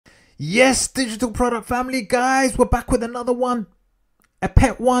Yes, digital product family, guys, we're back with another one. A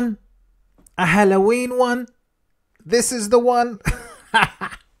pet one, a Halloween one. This is the one.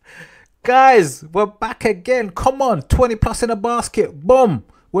 Guys, we're back again. Come on, 20 plus in a basket. Boom.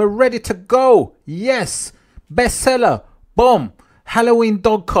 We're ready to go. Yes. Bestseller. Boom. Halloween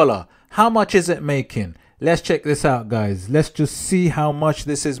dog collar. How much is it making? Let's check this out, guys. Let's just see how much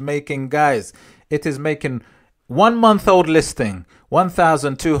this is making, guys. It is making 1 month old listing,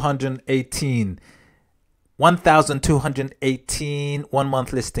 1,218. 1,218 1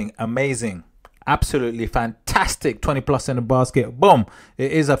 month listing. Amazing. Absolutely fantastic. 20 plus in a basket. Boom.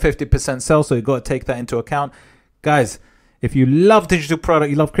 It is a 50% sell, so you got to take that into account. Guys, if you love digital product,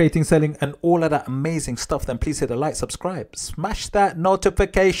 you love creating, selling, and all of that amazing stuff, then please hit the like, subscribe, smash that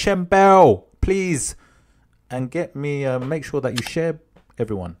notification bell, please. And get me, make sure that you share,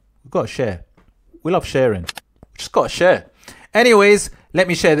 everyone. We've got to share. We love sharing. We just got to share. Anyways, let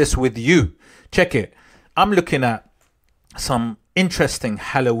me share this with you. Check it. I'm looking at some interesting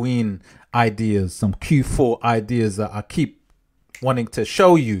Halloween ideas, some Q4 ideas that I keep wanting to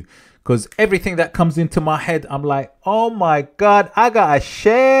show you, because everything that comes into my head, I'm like, oh my God, I gotta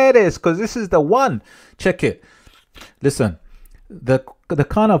share this because this is the one. Check it. Listen, the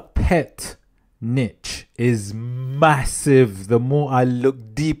kind of pet niche is massive. The more I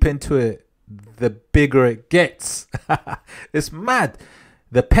look deep into it, the bigger it gets. It's mad.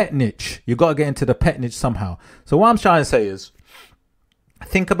 The pet niche, you got to get into the pet niche somehow. So what I'm trying to say is,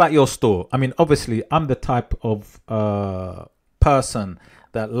 think about your store. I mean, obviously, I'm the type of person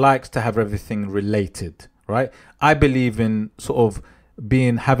that likes to have everything related, right? I believe in sort of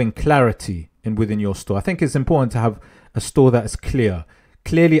having clarity within your store. I think it's important to have a store that is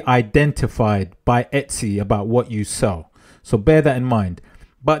clearly identified by Etsy about what you sell. So bear that in mind.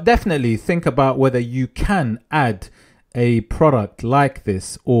 But definitely think about whether you can add a product like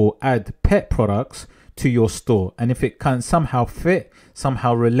this or add pet products to your store, and if it can somehow fit,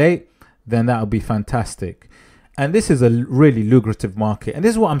 somehow relate, then that would be fantastic. And this is a really lucrative market, and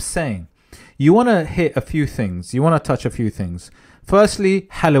this is what I'm saying. You want to hit a few things, you want to touch a few things. Firstly,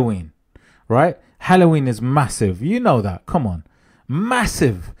 Halloween, right? Halloween is massive, you know that. Come on,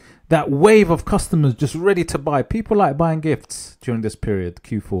 massive. That wave of customers just ready to buy. People like buying gifts during this period,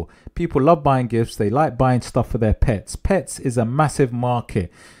 Q4. People love buying gifts. They like buying stuff for their pets. Pets is a massive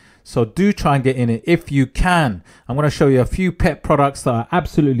market. So do try and get in it if you can. I'm going to show you a few pet products that are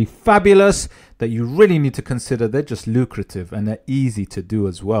absolutely fabulous that you really need to consider. They're just lucrative and they're easy to do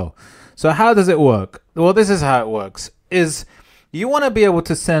as well. So how does it work? Well, this is how it works. You want to be able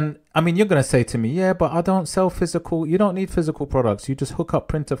to send, I mean, you're going to say to me, yeah, but I don't sell physical. You don't need physical products. You just hook up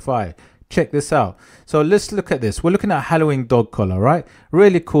Printify. Check this out. So let's look at this. We're looking at a Halloween dog collar, right?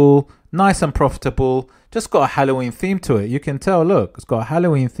 Really cool, nice and profitable. Just got a Halloween theme to it. You can tell, look, it's got a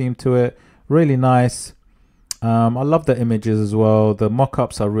Halloween theme to it. Really nice. I love the images as well. The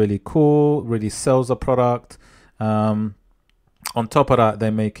mock-ups are really cool, really sells the product. On top of that,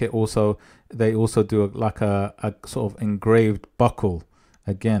 they also do like a sort of engraved buckle.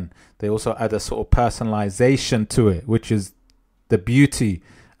 Again, they also add a sort of personalization to it, which is the beauty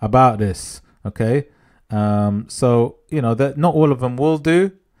about this. Okay, so you know that not all of them will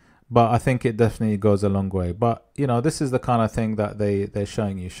do, but I think it definitely goes a long way. But you know, this is the kind of thing that they're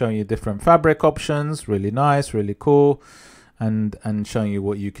showing you different fabric options, really nice, really cool, and showing you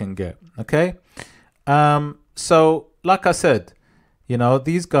what you can get. Okay, so like I said, you know,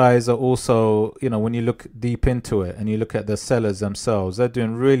 these guys are also, you know, when you look deep into it and you look at the sellers themselves, they're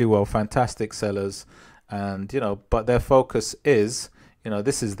doing really well, fantastic sellers. And, you know, but their focus is, you know,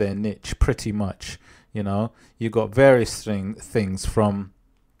 this is their niche pretty much. You know, you got various things from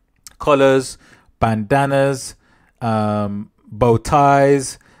collars, bandanas, bow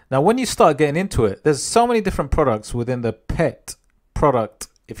ties. Now, when you start getting into it, there's so many different products within the pet product,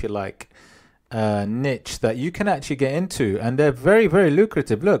 if you like, niche that you can actually get into, and they're very, very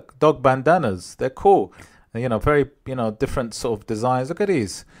lucrative. Look, dog bandanas, they're cool. You know, very, you know, different sort of designs. Look at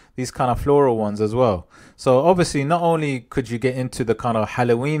these kind of floral ones as well. So obviously, not only could you get into the kind of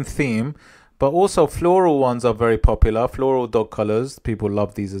Halloween theme, but also floral ones are very popular. Floral dog colors, people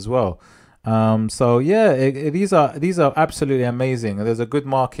love these as well. So yeah, these are absolutely amazing. There's a good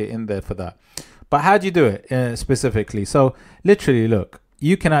market in there for that. But how do you do it specifically? So literally, look,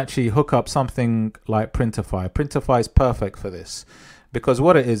 you can actually hook up something like Printify. Printify is perfect for this, because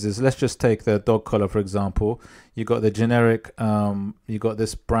what it is let's just take the dog collar, for example. You got the generic, you got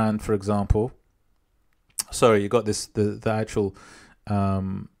this brand, for example. Sorry, you got this, the actual,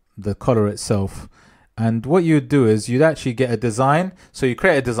 the collar itself. And what you'd do is you'd actually get a design. So you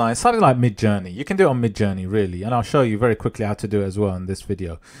create a design, something like Midjourney. You can do it on Midjourney, really. And I'll show you very quickly how to do it as well in this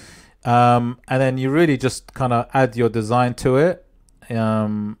video. And then you really just kind of add your design to it.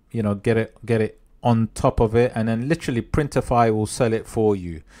 You know, get it on top of it, and then literally Printify will sell it for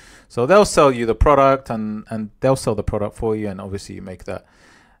you. So they'll sell you the product, and they'll sell the product for you, and obviously you make that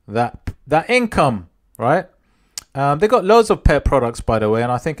income, right? They got loads of pet products, by the way,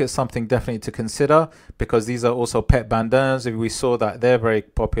 and I think it's something definitely to consider, because these are also pet bandanas. If we saw that they're very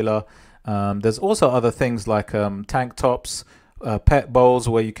popular. There's also other things like tank tops, pet bowls,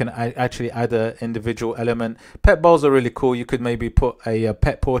 where you can actually add an individual element. Pet bowls are really cool. You could maybe put a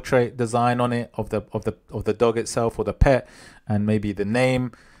pet portrait design on it of the dog itself or the pet, and maybe the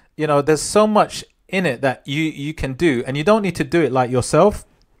name. You know, there's so much in it that you can do, and you don't need to do it like yourself.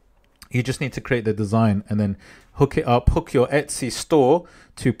 You just need to create the design and then hook it up, hook your Etsy store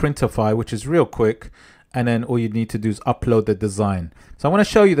to Printify, which is real quick. And then all you need to do is upload the design. So I want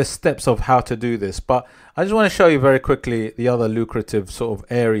to show you the steps of how to do this, but I just want to show you very quickly the other lucrative sort of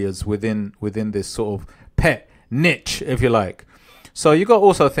areas within this sort of pet niche, if you like. So you got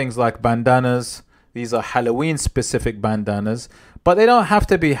also things like bandanas. These are Halloween specific bandanas, but they don't have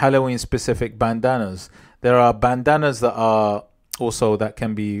to be Halloween specific bandanas. There are bandanas that are also that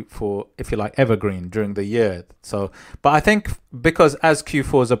can be for, if you like, evergreen during the year. So, but I think because as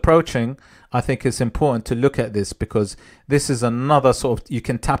Q4 is approaching, I think it's important to look at this, because this is another sort of, you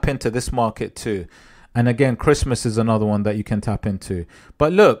can tap into this market too. And again, Christmas is another one that you can tap into.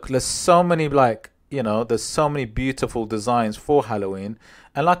 But look, there's so many, like, you know, there's so many beautiful designs for Halloween.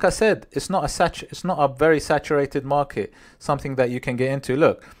 And like I said, it's not a very saturated market, something that you can get into.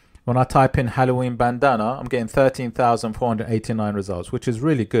 Look, when I type in Halloween bandana, I'm getting 13,489 results, which is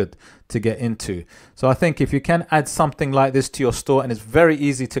really good to get into. So I think if you can add something like this to your store, and it's very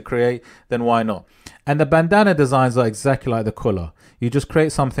easy to create, then why not? And the bandana designs are exactly like the collar. You just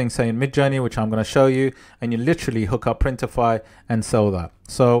create something, say in Midjourney, which I'm going to show you, and you literally hook up Printify and sell that.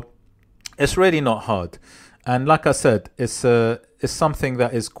 So it's really not hard. And like I said, it's something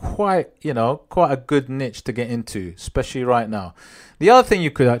that is quite a good niche to get into, especially right now. The other thing you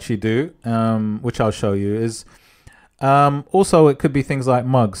could actually do, which I'll show you, is also it could be things like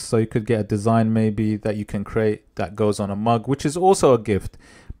mugs. So you could get a design maybe that you can create that goes on a mug, which is also a gift.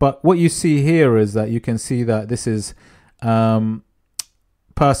 But what you see here is that you can see that this is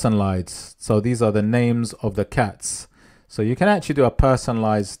personalized. So these are the names of the cats. So you can actually do a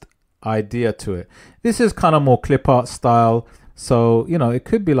personalized idea to it. This is kind of more clip art style. So, you know, it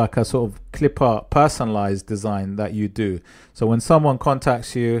could be like a sort of clip art personalized design that you do. So when someone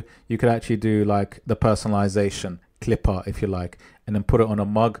contacts you, you could actually do like the personalization clip art, if you like, and then put it on a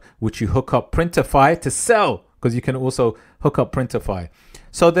mug, which you hook up Printify to sell, because you can also hook up Printify.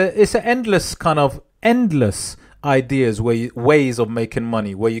 So it's an endless ideas, ways of making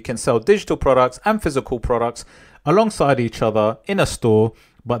money, where you can sell digital products and physical products alongside each other in a store,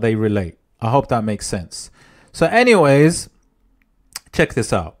 but they relate. I hope that makes sense. So anyways, check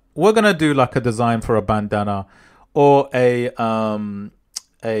this out. We're gonna do like a design for a bandana or a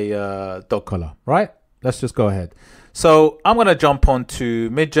dog collar, right? Let's just go ahead. So I'm gonna jump onto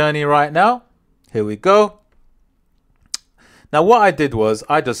Midjourney right now. Here we go. Now what I did was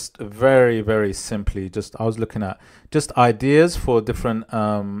I just very simply I was looking at just ideas for different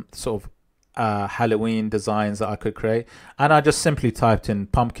sort of Halloween designs that I could create, and I just simply typed in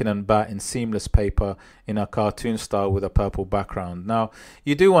pumpkin and bat in seamless paper in a cartoon style with a purple background. Now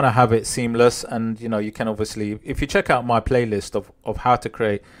you do want to have it seamless, and you know, you can obviously, if you check out my playlist of how to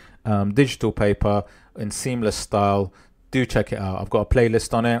create digital paper in seamless style, do check it out. I've got a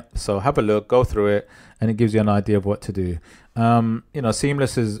playlist on it, so have a look, go through it, and it gives you an idea of what to do. You know,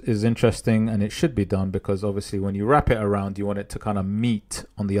 seamless is interesting, and it should be done, because obviously when you wrap it around, you want it to kind of meet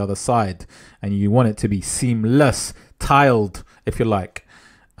on the other side, and you want it to be seamless, tiled, if you like.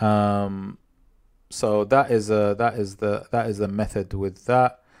 So that is the method with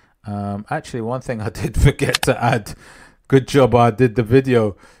that. Actually, one thing I did forget to add, good job I did the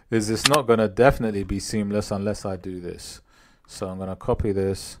video, is it's not going to definitely be seamless unless I do this. So I'm going to copy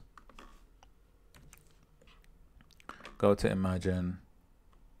this, go to Imagine,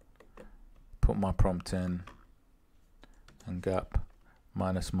 put my prompt in, and gap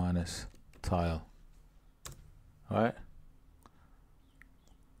minus tile. All right.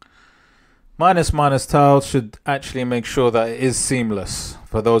 Minus tile should actually make sure that it is seamless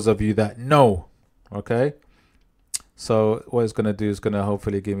for those of you that know. Okay. So what it's going to do is going to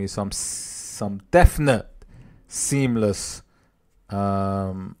hopefully give me some definite seamless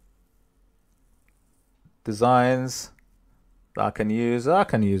designs that I can use.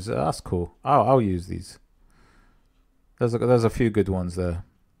 That's cool. I'll use these. There's a few good ones there.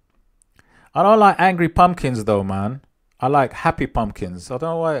 I don't like angry pumpkins though, man. I like happy pumpkins. I don't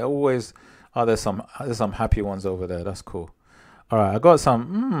know why always, oh, there's some happy ones over there. That's cool. All right, I got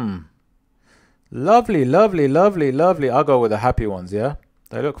some, lovely, lovely, lovely, lovely. I'll go with the happy ones, yeah?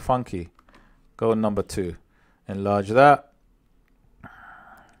 They look funky. Go number 2. Enlarge that.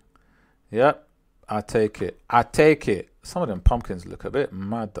 Yep, I take it. I take it. Some of them pumpkins look a bit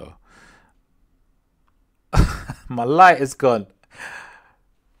mad though. My light is gone.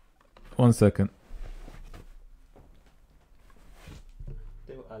 1 second.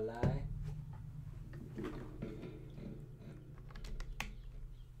 Do I lie?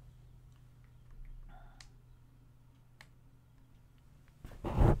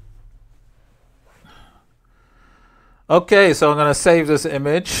 Okay, so I'm gonna save this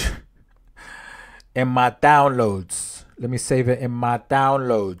image in my downloads. Let me save it in my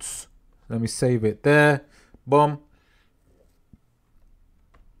downloads. Let me save it there. Boom.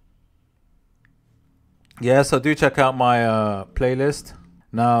 Yeah, so do check out my playlist.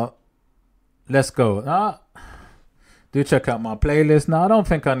 Now, let's go. Do check out my playlist. Now, I don't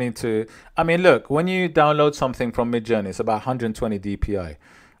think I need to. I mean, look, when you download something from Midjourney, it's about 120 DPI.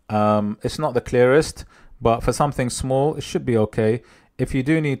 It's not the clearest, but for something small, it should be okay. If you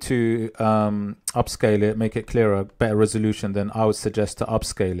do need to upscale it, make it clearer, better resolution, then I would suggest to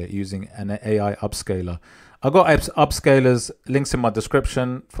upscale it using an AI upscaler. I've got upscalers, links in my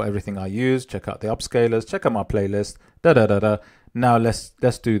description for everything I use. Check out the upscalers, check out my playlist, Now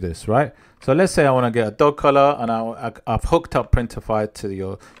let's do this, right? So let's say I want to get a dog color, and I've hooked up Printify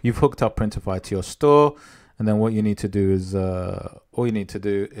to you've hooked up Printify to your store, and then what you need to do is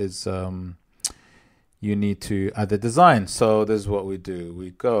you need to add the design. So this is what we do. We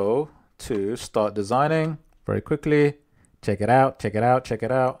go to start designing very quickly. Check it out, check it out, check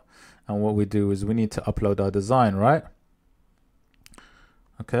it out. And what we do is we need to upload our design, right?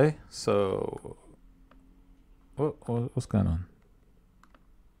 Okay, so what's going on?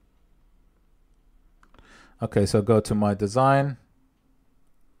 Okay, so go to my design.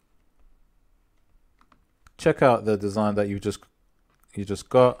 Check out the design that you just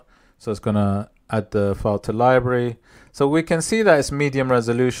got. So it's gonna add the file to library. So we can see that it's medium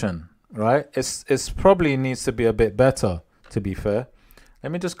resolution, right? It's probably needs to be a bit better, to be fair.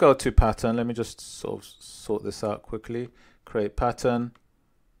 Let me just go to pattern. Let me just sort this out quickly. Create pattern.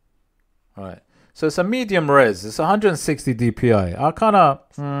 All right. So it's a medium res. It's 160 DPI. I kind of,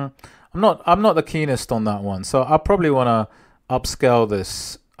 I'm not the keenest on that one. So I probably want to upscale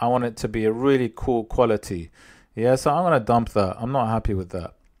this. I want it to be a really cool quality. Yeah. So I'm going to dump that. I'm not happy with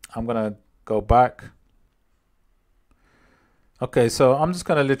that. I'm going to go back. Okay. So I'm just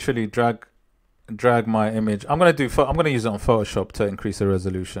going to literally drag my image. I'm going to use it on Photoshop to increase the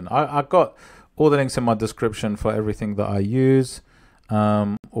resolution. I got all the links in my description for everything that I use,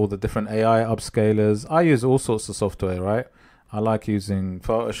 all the different AI upscalers. I use all sorts of software, right? I like using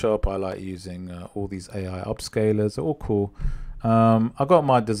Photoshop. I like using all these AI upscalers. They're all cool. I got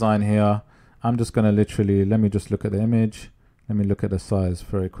my design here. I'm just going to literally, let me just look at the image. Let me look at the size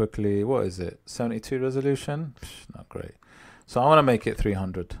very quickly. What is it? 72 resolution? Psh, not great. So I want to make it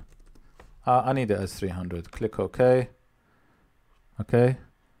 300. I need it as 300. Click OK. Okay.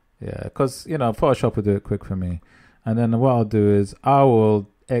 Yeah, because, you know, Photoshop will do it quick for me. And then what I'll do is I will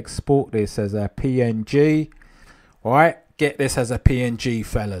export this as a PNG. All right. Get this as a PNG,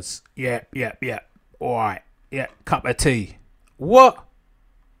 fellas. Yep. All right. Yeah. Cup of tea. What?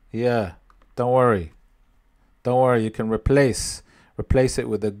 Yeah. Don't worry. Don't worry. You can replace it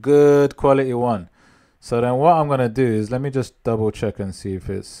with a good quality one. So then what I'm going to do is let me just double check and see if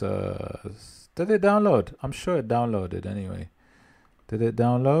it's, did it download? I'm sure it downloaded anyway. Did it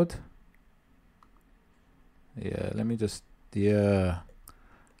download? Yeah, let me just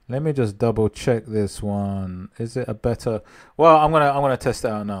double check this one. Is it a better, well, I'm going to test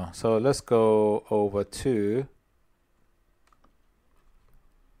it out now. So let's go over to,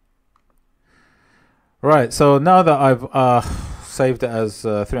 right. So now that I've saved it as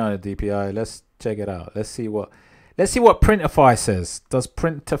 300 DPI, let's check it out. Let's see what Printify says. Does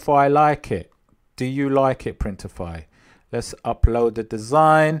Printify like it? Do you like it, Printify? Let's upload the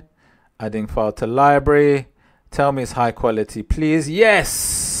design. Adding file to library. Tell me it's high quality, please.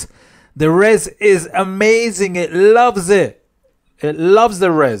 Yes! The res is amazing. It loves it. It loves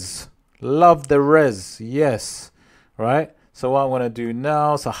the res. Love the res. Yes. Right? So what I want to do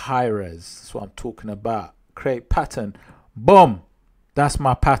now is a high res. That's what I'm talking about. Create pattern. Boom. That's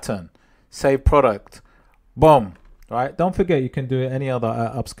my pattern. Save product. Boom. Right? Don't forget you can do it any other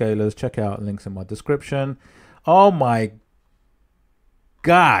upscalers. Check out links in my description. Oh my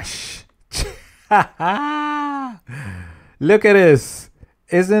gosh. Look at this.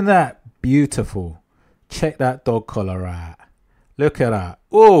 Isn't that beautiful? Check that dog collar out. Look at that.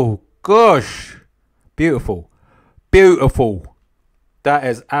 Oh gosh, beautiful, beautiful. That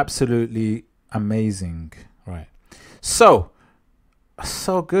is absolutely amazing. Right, so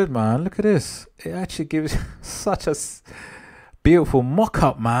good, man. Look at this. It actually gives such a beautiful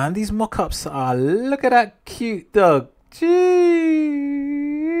mock-up, man. These mock-ups are, look at that cute dog. Gee.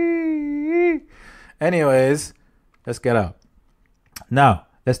 Anyways, let's get out. Now,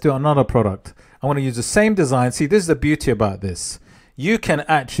 let's do another product. I want to use the same design. See, this is the beauty about this. You can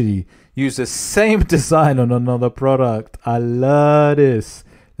actually use the same design on another product. I love this.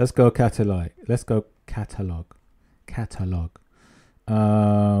 Let's go catalog. Let's go catalog. Catalog.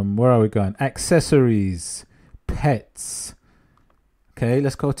 Where are we going? Accessories. Pets. Okay,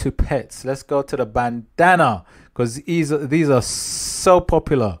 let's go to pets. Let's go to the bandana, because these are so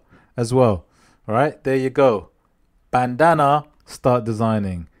popular as well. All right, there you go. Bandana, start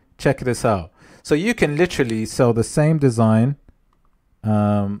designing. Check this out. So you can literally sell the same design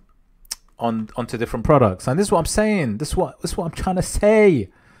onto different products. And this is what I'm saying. This is what I'm trying to say.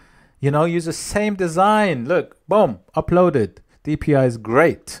 You know, use the same design. Look, boom, uploaded. DPI is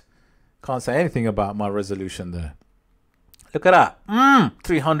great. Can't say anything about my resolution there. Look at that.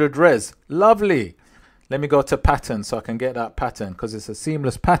 300 res. Lovely. Let me go to pattern so I can get that pattern, because it's a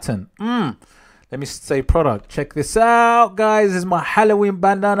seamless pattern. Let me say product. Check this out, guys. This is my Halloween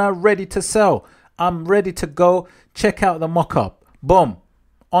bandana ready to sell. I'm ready to go. Check out the mock-up. Boom.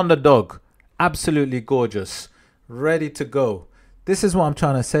 On the dog. Absolutely gorgeous. Ready to go. This is what I'm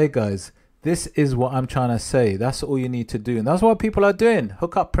trying to say, guys. This is what I'm trying to say. That's all you need to do. And that's what people are doing.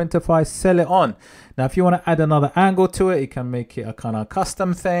 Hook up Printify, sell it on. Now, if you want to add another angle to it, you can make it a kind of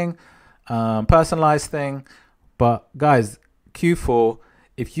custom thing, personalized thing. But guys, Q4,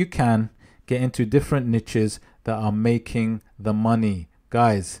 if you can, get into different niches that are making the money,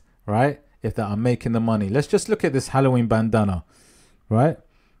 guys, right? If that are making the money. Let's just look at this Halloween bandana, right?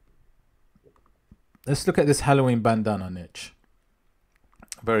 Let's look at this Halloween bandana niche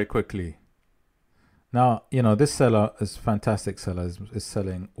very quickly. Now, you know, this seller is fantastic seller, is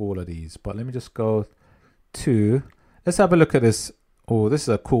selling all of these. But let me just go to, let's have a look at this. Oh, this is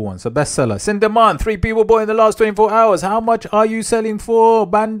a cool one. It's a bestseller. It's in demand. 3 people bought in the last 24 hours. How much are you selling for?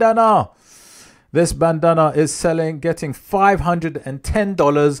 Bandana. This bandana is selling, getting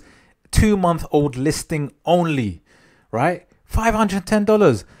 $510. 2-month-old listing only, right?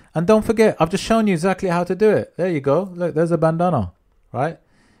 $510. And don't forget, I've just shown you exactly how to do it. There you go. Look, there's a bandana, right?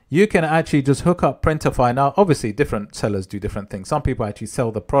 You can actually just hook up Printify. Now, obviously, different sellers do different things. Some people actually sell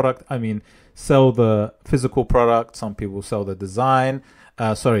the product. I mean, sell the physical product. Some people sell the design.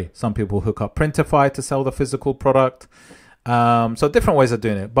 Some people hook up Printify to sell the physical product. So different ways of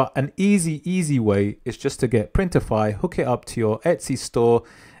doing it. But an easy way is just to get Printify, hook it up to your Etsy store,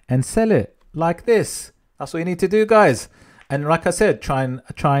 and sell it like this. That's what you need to do, guys. And like I said, try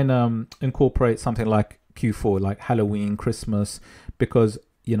and incorporate something like Q4, like Halloween, Christmas, because,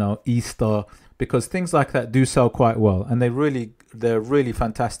 you know, Easter, because things like that do sell quite well, and they're really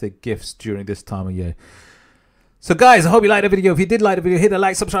fantastic gifts during this time of year. So guys, I hope you liked the video. If you did like the video, hit the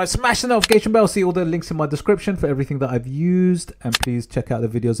like, subscribe, smash the notification bell. See all the links in my description for everything that I've used, and please check out the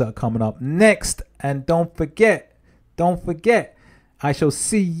videos that are coming up next. And don't forget, I shall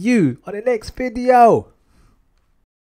see you on the next video.